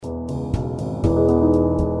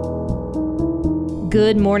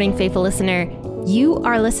Good morning, faithful listener. You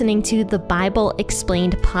are listening to the Bible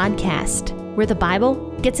Explained podcast, where the Bible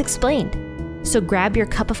gets explained. So grab your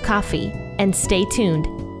cup of coffee and stay tuned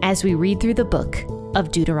as we read through the book of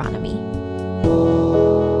Deuteronomy.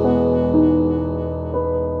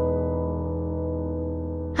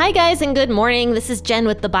 Hi guys, and good morning. This is Jen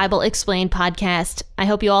with the Bible Explained podcast. I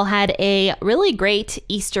hope you all had a really great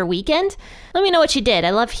Easter weekend. Let me know what you did.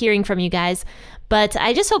 I love hearing from you guys. But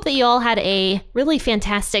I just hope that you all had a really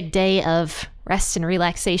fantastic day of rest and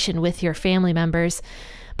relaxation with your family members.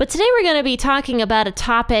 But today we're going to be talking about a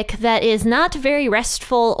topic that is not very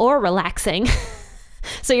restful or relaxing.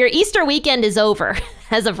 So your Easter weekend is over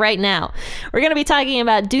as of right now. We're going to be talking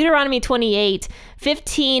about Deuteronomy 28,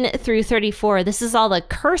 15 through 34. This is all the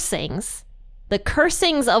cursings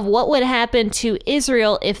of what would happen to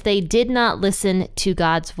Israel if they did not listen to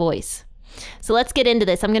God's voice. So let's get into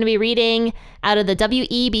this. I'm going to be reading out of the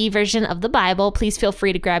WEB version of the Bible. Please feel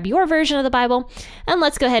free to grab your version of the Bible, and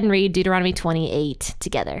let's go ahead and read Deuteronomy 28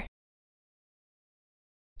 together.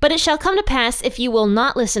 But it shall come to pass, if you will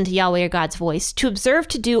not listen to Yahweh your God's voice, to observe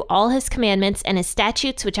to do all his commandments and his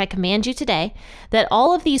statutes which I command you today, that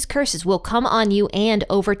all of these curses will come on you and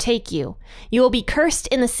overtake you. You will be cursed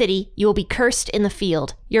in the city, you will be cursed in the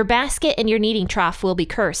field. Your basket and your kneading trough will be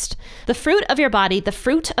cursed. The fruit of your body, the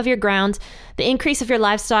fruit of your ground, the increase of your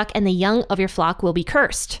livestock, and the young of your flock will be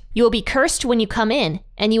cursed. You will be cursed when you come in,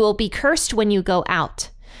 and you will be cursed when you go out.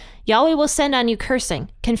 Yahweh will send on you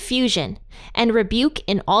cursing, confusion, and rebuke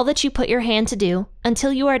in all that you put your hand to do,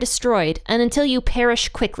 until you are destroyed, and until you perish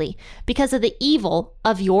quickly, because of the evil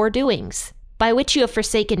of your doings, by which you have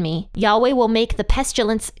forsaken me. Yahweh will make the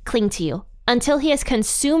pestilence cling to you, until he has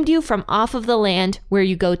consumed you from off of the land where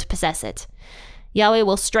you go to possess it. Yahweh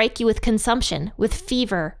will strike you with consumption, with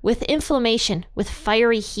fever, with inflammation, with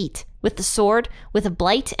fiery heat, with the sword, with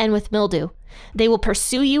blight, and with mildew. They will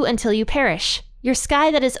pursue you until you perish. Your sky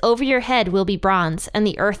that is over your head will be bronze, and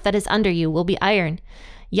the earth that is under you will be iron.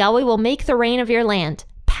 Yahweh will make the rain of your land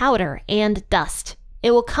powder and dust. It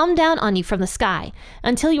will come down on you from the sky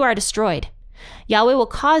until you are destroyed. Yahweh will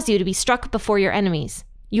cause you to be struck before your enemies.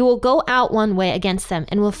 You will go out one way against them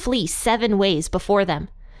and will flee 7 ways before them.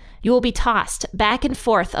 You will be tossed back and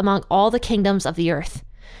forth among all the kingdoms of the earth.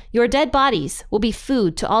 Your dead bodies will be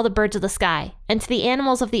food to all the birds of the sky and to the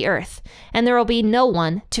animals of the earth, and there will be no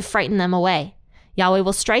one to frighten them away. Yahweh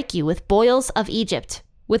will strike you with boils of Egypt,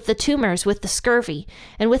 with the tumors, with the scurvy,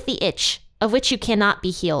 and with the itch, of which you cannot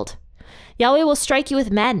be healed. Yahweh will strike you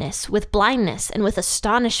with madness, with blindness, and with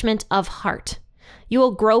astonishment of heart. You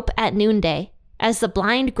will grope at noonday, as the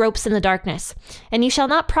blind gropes in the darkness, and you shall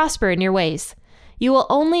not prosper in your ways. You will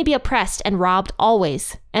only be oppressed and robbed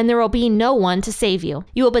always, and there will be no one to save you.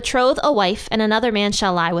 You will betroth a wife, and another man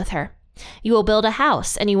shall lie with her. You will build a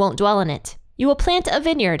house, and you won't dwell in it. You will plant a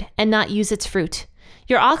vineyard and not use its fruit.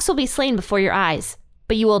 Your ox will be slain before your eyes,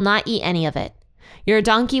 but you will not eat any of it. Your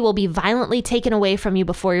donkey will be violently taken away from you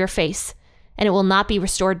before your face, and it will not be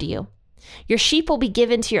restored to you. Your sheep will be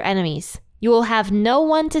given to your enemies. You will have no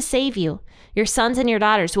one to save you. Your sons and your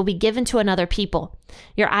daughters will be given to another people.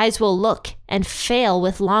 Your eyes will look and fail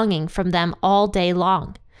with longing from them all day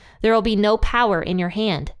long. There will be no power in your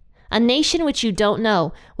hand. A nation which you don't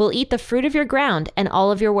know will eat the fruit of your ground and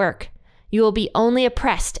all of your work. You will be only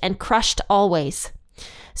oppressed and crushed always,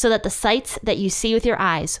 so that the sights that you see with your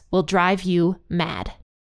eyes will drive you mad.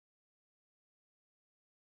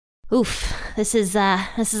 Oof, this is a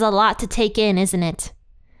lot to take in, isn't it?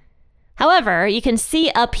 However, you can see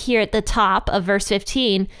up here at the top of verse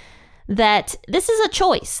 15 that this is a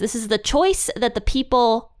choice. This is the choice that the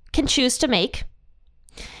people can choose to make.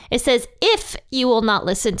 It says, if you will not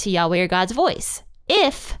listen to Yahweh your God's voice.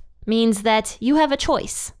 If means that you have a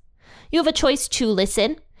choice. You have a choice to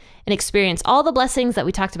listen and experience all the blessings that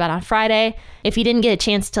we talked about on Friday. If you didn't get a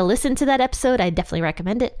chance to listen to that episode, I definitely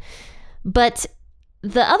recommend it. But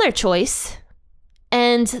the other choice,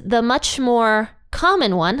 and the much more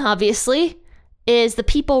common one, obviously, is the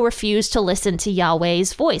people refuse to listen to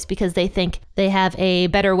Yahweh's voice because they think they have a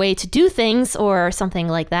better way to do things or something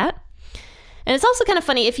like that. And it's also kind of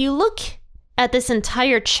funny, if you look at this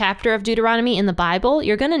entire chapter of Deuteronomy in the Bible,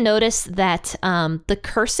 you're going to notice that the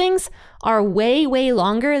cursings are way, way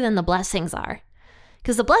longer than the blessings are.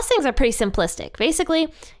 Because the blessings are pretty simplistic.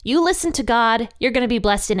 Basically, you listen to God, you're going to be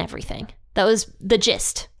blessed in everything. That was the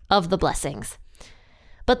gist of the blessings.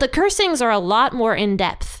 But the cursings are a lot more in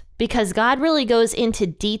depth because God really goes into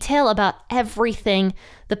detail about everything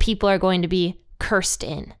the people are going to be cursed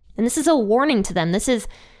in. And this is a warning to them. This is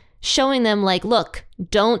showing them like, look,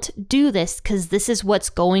 don't do this because this is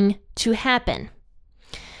what's going to happen.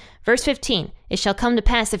 Verse 15, it shall come to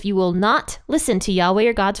pass if you will not listen to Yahweh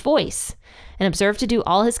your God's voice and observe to do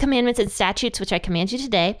all his commandments and statutes, which I command you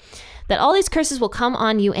today, that all these curses will come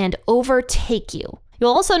on you and overtake you.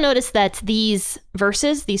 You'll also notice that these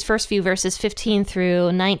verses, these first few verses, 15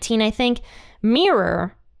 through 19, I think,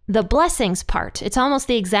 mirror the blessings part. It's almost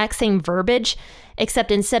the exact same verbiage,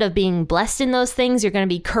 except instead of being blessed in those things, you're going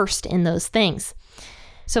to be cursed in those things.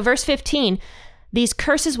 So verse 15, these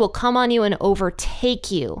curses will come on you and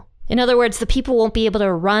overtake you. In other words, the people won't be able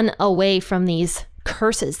to run away from these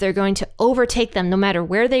curses. They're going to overtake them no matter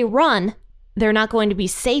where they run. They're not going to be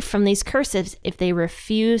safe from these curses if they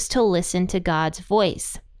refuse to listen to God's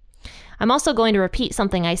voice. I'm also going to repeat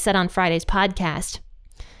something I said on Friday's podcast.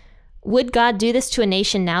 Would God do this to a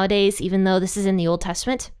nation nowadays, even though this is in the Old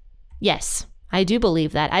Testament? Yes, I do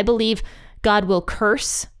believe that. I believe God will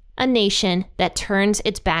curse a nation that turns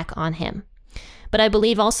its back on him. But I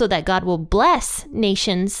believe also that God will bless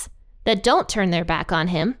nations that don't turn their back on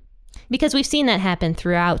him, because we've seen that happen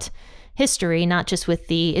throughout history, not just with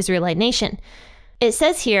the Israelite nation. It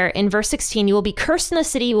says here in verse 16, you will be cursed in the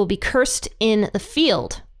city, you will be cursed in the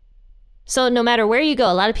field. So no matter where you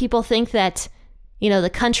go, a lot of people think that, the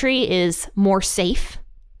country is more safe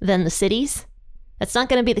than the cities. That's not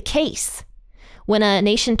going to be the case. When a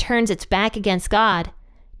nation turns its back against God,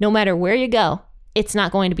 no matter where you go, it's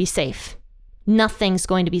not going to be safe. Nothing's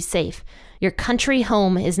going to be safe. Your country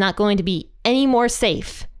home is not going to be any more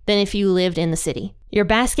safe than if you lived in the city. Your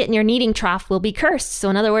basket and your kneading trough will be cursed. So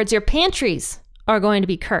in other words, your pantries are going to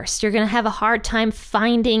be cursed. You're going to have a hard time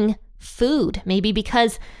finding food, maybe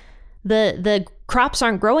because the crops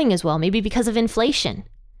aren't growing as well, maybe because of inflation.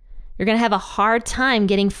 You're going to have a hard time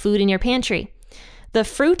getting food in your pantry. The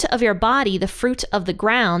fruit of your body, the fruit of the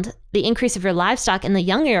ground, the increase of your livestock, and the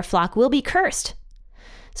young of your flock will be cursed.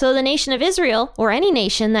 So the nation of Israel, or any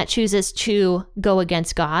nation that chooses to go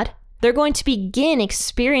against God, they're going to begin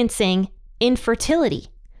experiencing infertility.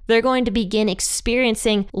 They're going to begin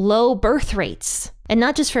experiencing low birth rates, and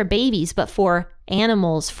not just for babies, but for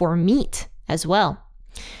animals, for meat as well.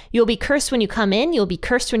 You'll be cursed when you come in. You'll be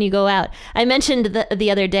cursed when you go out. I mentioned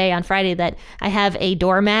the other day on Friday that I have a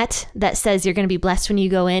doormat that says you're going to be blessed when you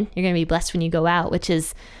go in. You're going to be blessed when you go out, which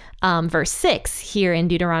is verse 6 here in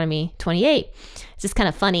Deuteronomy 28. It's just kind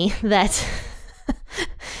of funny that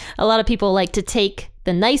a lot of people like to take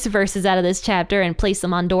the nice verses out of this chapter and place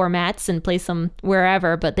them on doormats and place them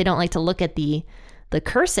wherever, but they don't like to look at the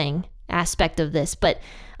cursing aspect of this. But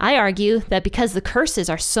I argue that because the curses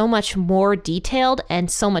are so much more detailed and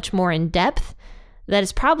so much more in depth, that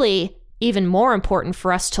it's probably even more important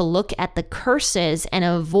for us to look at the curses and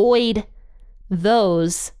avoid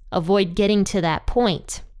getting to that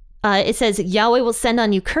point. It says, Yahweh will send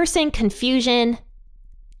on you cursing, confusion,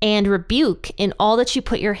 and rebuke in all that you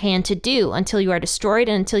put your hand to do until you are destroyed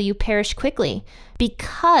and until you perish quickly,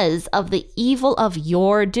 because of the evil of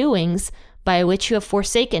your doings by which you have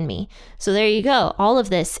forsaken me. So there you go. All of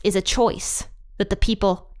this is a choice that the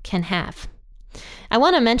people can have. I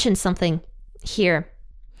want to mention something here.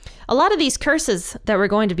 A lot of these curses that we're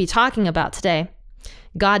going to be talking about today,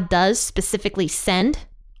 God does specifically send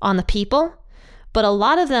on the people, but a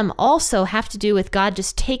lot of them also have to do with God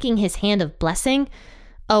just taking his hand of blessing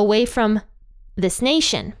away from this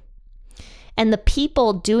nation and the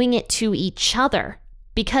people doing it to each other.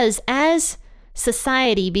 Because as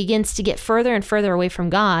society begins to get further and further away from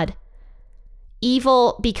God,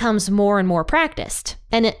 evil becomes more and more practiced.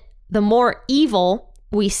 And the more evil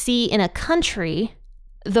we see in a country,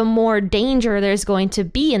 the more danger there's going to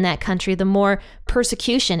be in that country, the more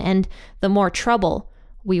persecution and the more trouble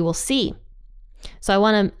we will see. So I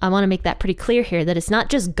want to make that pretty clear here, that it's not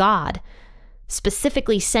just God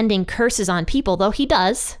specifically sending curses on people, though he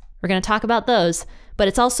does. We're going to talk about those, but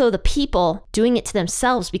it's also the people doing it to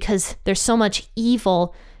themselves because there's so much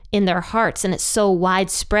evil in their hearts and it's so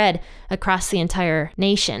widespread across the entire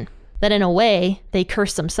nation that in a way they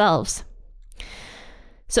curse themselves.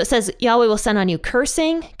 So it says, Yahweh will send on you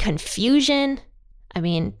cursing, confusion. I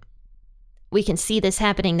mean, we can see this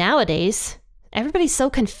happening nowadays. Everybody's so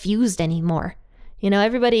confused anymore.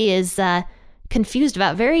 Everybody is confused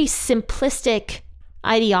about very simplistic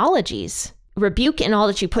ideologies. Rebuke in all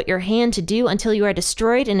that you put your hand to do until you are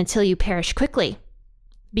destroyed and until you perish quickly,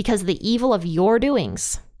 because of the evil of your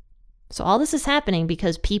doings. So all this is happening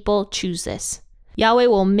because people choose this. Yahweh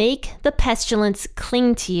will make the pestilence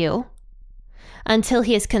cling to you until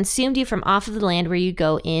he has consumed you from off of the land where you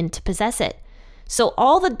go in to possess it. So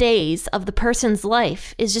all the days of the person's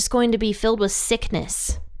life is just going to be filled with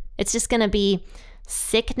sickness. It's just going to be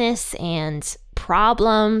sickness and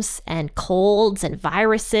problems and colds and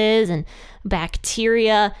viruses and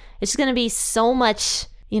bacteria. It's just going to be so much,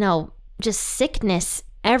 just sickness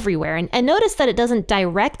everywhere. And notice that it doesn't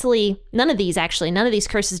directly, none of these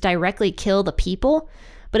curses directly kill the people,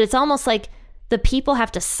 but it's almost like the people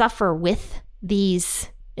have to suffer with these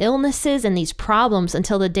illnesses and these problems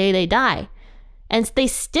until the day they die. And they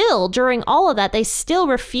still, during all of that, they still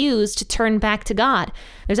refuse to turn back to God.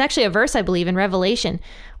 There's actually a verse, I believe, in Revelation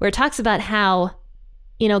where it talks about how,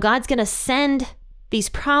 God's going to send these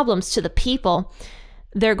problems to the people.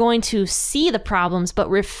 They're going to see the problems, but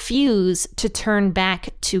refuse to turn back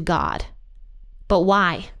to God. But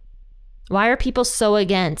why? Why are people so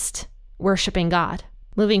against worshiping God?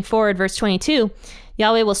 Moving forward, verse 22,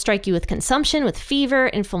 Yahweh will strike you with consumption, with fever,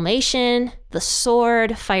 inflammation, the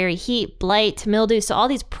sword, fiery heat, blight, mildew. So all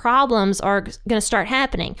these problems are going to start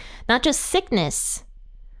happening. Not just sickness,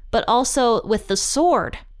 but also with the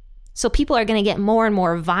sword. So people are going to get more and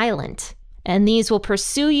more violent. And these will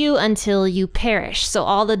pursue you until you perish. So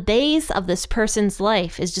all the days of this person's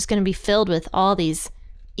life is just going to be filled with all these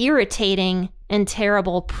irritating and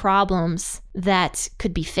terrible problems that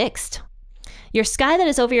could be fixed. Your sky that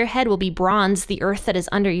is over your head will be bronze. The earth that is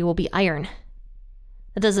under you will be iron.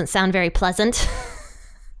 That doesn't sound very pleasant.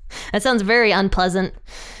 That sounds very unpleasant.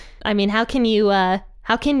 I mean, how can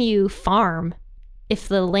you farm if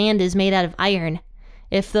the land is made out of iron?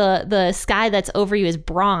 If the sky that's over you is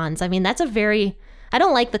bronze? I mean, I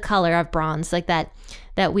don't like the color of bronze, like that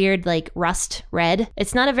weird like rust red.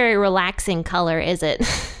 It's not a very relaxing color, is it?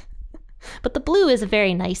 But the blue is a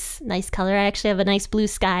very nice color. I actually have a nice blue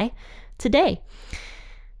sky today.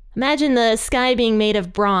 Imagine the sky being made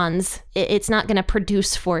of bronze. It's not going to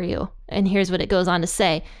produce for you. And here's what it goes on to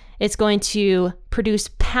say. It's going to produce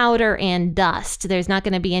powder and dust. There's not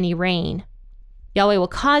going to be any rain. Yahweh will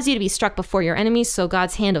cause you to be struck before your enemies, so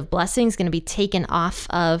God's hand of blessing is going to be taken off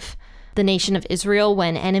of the nation of Israel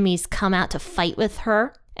when enemies come out to fight with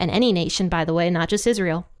her, and any nation, by the way, not just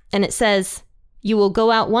Israel. And it says, you will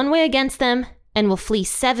go out one way against them and will flee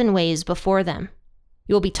 7 ways before them.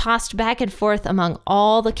 You will be tossed back and forth among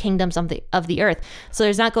all the kingdoms of the earth. So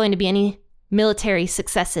there's not going to be any military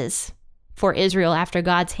successes for Israel after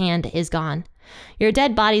God's hand is gone. Your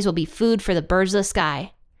dead bodies will be food for the birds of the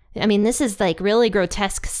sky. I mean, this is like really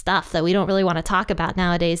grotesque stuff that we don't really want to talk about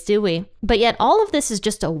nowadays, do we? But yet all of this is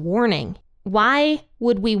just a warning. Why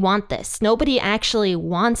would we want this? Nobody actually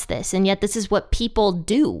wants this, and yet this is what people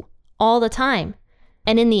do all the time.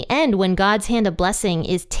 And in the end, when God's hand of blessing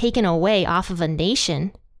is taken away off of a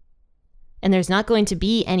nation, and there's not going to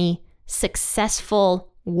be any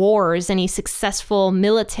successful wars, any successful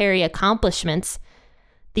military accomplishments,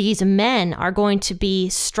 these men are going to be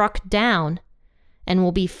struck down and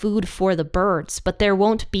will be food for the birds. But there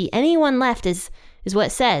won't be anyone left, is what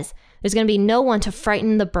it says. There's going to be no one to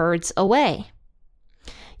frighten the birds away.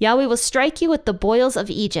 Yahweh will strike you with the boils of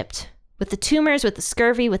Egypt, with the tumors, with the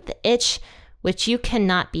scurvy, with the itch, which you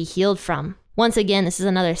cannot be healed from. Once again, this is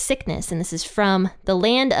another sickness, and this is from the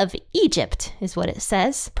land of Egypt, is what it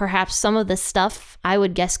says. Perhaps some of this stuff, I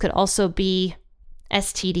would guess, could also be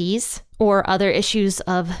STDs or other issues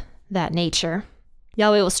of that nature.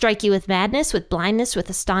 Yahweh will strike you with madness, with blindness, with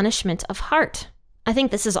astonishment of heart. I think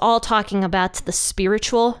this is all talking about the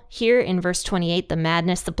spiritual here in verse 28, the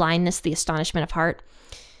madness, the blindness, the astonishment of heart.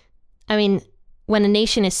 I mean, when a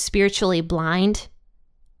nation is spiritually blind,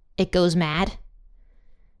 it goes mad.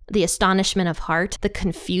 The astonishment of heart, the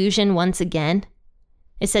confusion once again.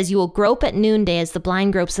 It says, you will grope at noonday as the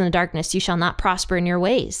blind gropes in the darkness. You shall not prosper in your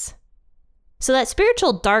ways. So that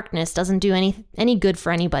spiritual darkness doesn't do any good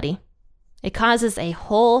for anybody. It causes a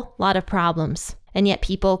whole lot of problems. And yet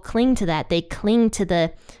people cling to that. They cling to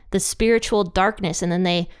the spiritual darkness, and then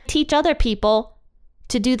they teach other people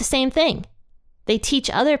to do the same thing. They teach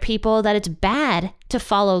other people that it's bad to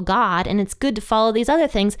follow God and it's good to follow these other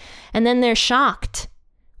things. And then they're shocked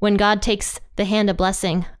when God takes the hand of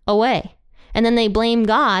blessing away. And then they blame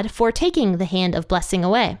God for taking the hand of blessing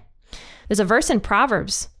away. There's a verse in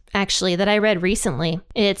Proverbs, actually, that I read recently.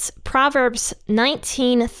 It's Proverbs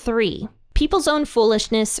 19:3. People's own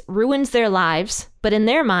foolishness ruins their lives, but in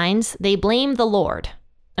their minds, they blame the Lord.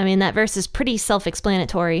 I mean, that verse is pretty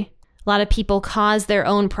self-explanatory. A lot of people cause their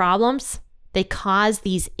own problems. They cause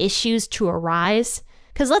these issues to arise.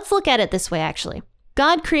 Because let's look at it this way, actually.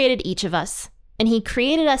 God created each of us, and he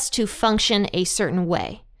created us to function a certain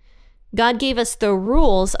way. God gave us the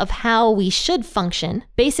rules of how we should function,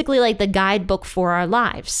 basically like the guidebook for our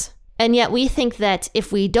lives. And yet we think that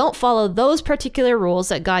if we don't follow those particular rules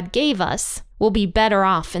that God gave us, we'll be better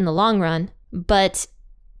off in the long run. But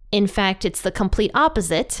in fact, it's the complete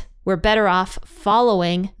opposite. We're better off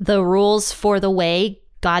following the rules for the way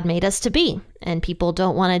God made us to be. And people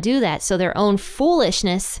don't want to do that. So their own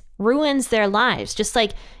foolishness ruins their lives. Just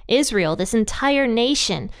like Israel, this entire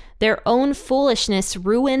nation, their own foolishness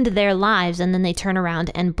ruined their lives, and then they turn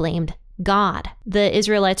around and blamed God. The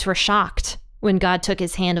Israelites were shocked when God took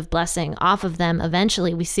his hand of blessing off of them.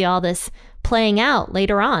 Eventually, we see all this playing out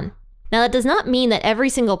later on. Now, that does not mean that every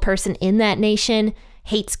single person in that nation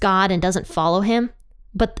hates God and doesn't follow him.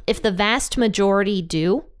 But if the vast majority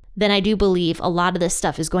do, then I do believe a lot of this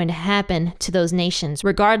stuff is going to happen to those nations,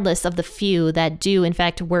 regardless of the few that do, in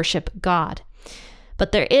fact, worship God.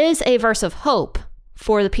 But there is a verse of hope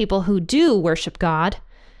for the people who do worship God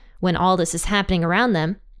when all this is happening around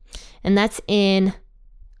them. And that's in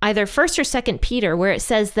either 1st or 2nd Peter, where it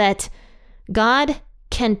says that God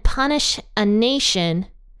can punish a nation,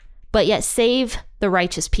 but yet save the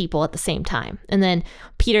righteous people at the same time. And then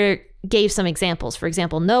Peter gave some examples. For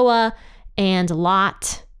example, Noah and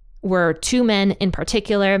Lot were two men in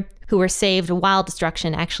particular who were saved while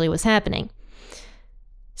destruction actually was happening.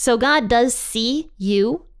 So God does see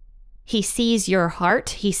you. He sees your heart.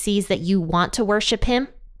 He sees that you want to worship him.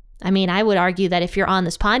 I mean, I would argue that if you're on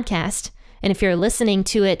this podcast and if you're listening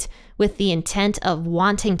to it with the intent of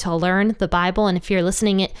wanting to learn the Bible, and if you're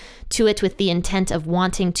listening to it with the intent of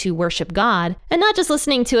wanting to worship God, and not just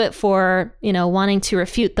listening to it for, wanting to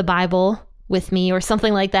refute the Bible with me or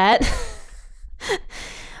something like that,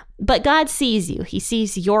 but God sees you. He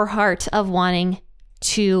sees your heart of wanting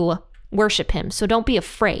to worship him. So don't be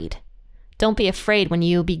afraid. Don't be afraid when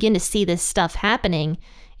you begin to see this stuff happening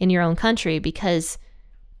in your own country, because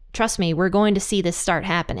trust me, we're going to see this start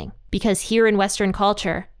happening. Because here in Western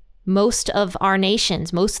culture, most of our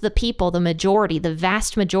nations, most of the people, the majority, the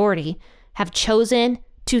vast majority, have chosen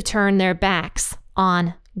to turn their backs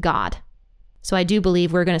on God. So I do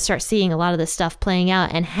believe we're going to start seeing a lot of this stuff playing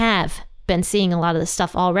out, and have been seeing a lot of this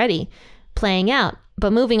stuff already playing out.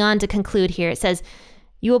 But moving on to conclude here, it says,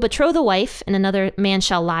 "You will betroth a wife, and another man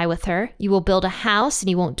shall lie with her. You will build a house, and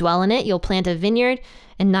you won't dwell in it. You'll plant a vineyard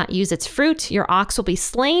and not use its fruit. Your ox will be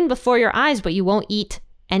slain before your eyes, but you won't eat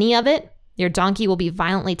any of it. Your donkey will be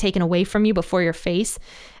violently taken away from you before your face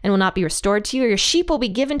and will not be restored to you. Your sheep will be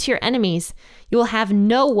given to your enemies. You will have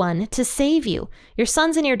no one to save you. Your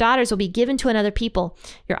sons and your daughters will be given to another people.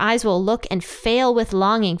 Your eyes will look and fail with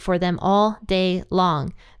longing for them all day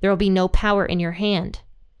long. There will be no power in your hand."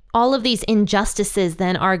 All of these injustices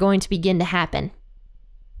then are going to begin to happen.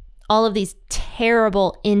 All of these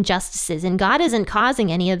terrible injustices. And God isn't causing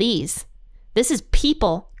any of these. This is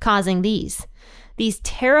people causing these. These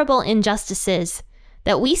terrible injustices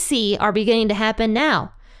that we see are beginning to happen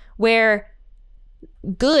now, where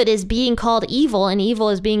good is being called evil and evil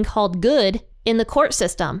is being called good in the court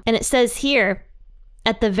system. And it says here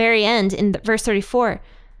at the very end in verse 34,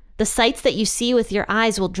 "The sights that you see with your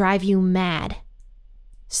eyes will drive you mad."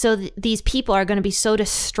 So these people are going to be so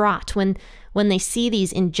distraught when they see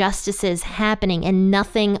these injustices happening and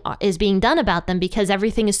nothing is being done about them, because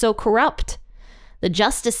everything is so corrupt. The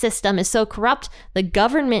justice system is so corrupt. The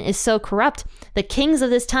government is so corrupt. The kings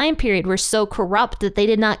of this time period were so corrupt that they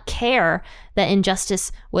did not care that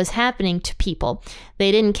injustice was happening to people.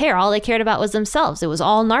 They didn't care. All they cared about was themselves. It was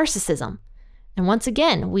all narcissism. And once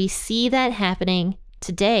again, we see that happening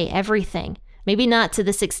today, everything. Maybe not to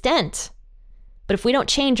this extent, but if we don't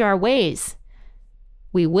change our ways,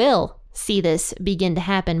 we will see this begin to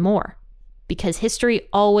happen more, because history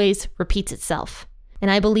always repeats itself. And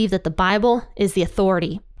I believe that the Bible is the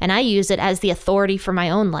authority, and I use it as the authority for my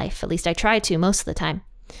own life. At least I try to most of the time.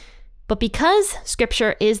 But because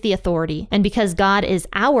Scripture is the authority, and because God is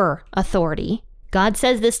our authority, God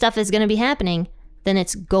says this stuff is going to be happening, then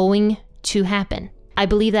it's going to happen. I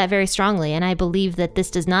believe that very strongly, and I believe that this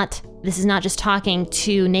is not just talking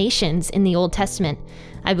to nations in the Old Testament.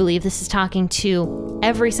 I believe this is talking to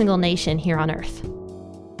every single nation here on earth.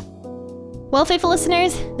 Well, faithful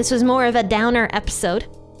listeners, this was more of a downer episode,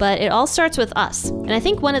 but it all starts with us. And I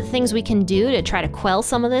think one of the things we can do to try to quell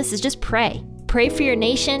some of this is just pray. Pray for your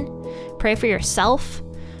nation, pray for yourself,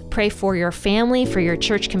 pray for your family, for your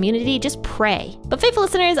church community. Just pray. But faithful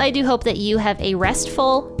listeners, I do hope that you have a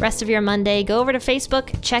restful rest of your Monday. Go over to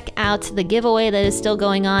Facebook, check out the giveaway that is still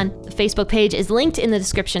going on. The Facebook page is linked in the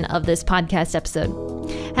description of this podcast episode.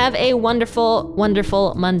 Have a wonderful,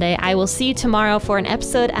 wonderful Monday. I will see you tomorrow for an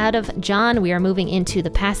episode out of John. We are moving into the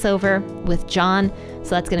Passover with John, so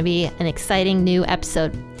that's going to be an exciting new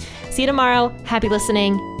episode. See you tomorrow. Happy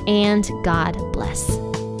listening, and God bless.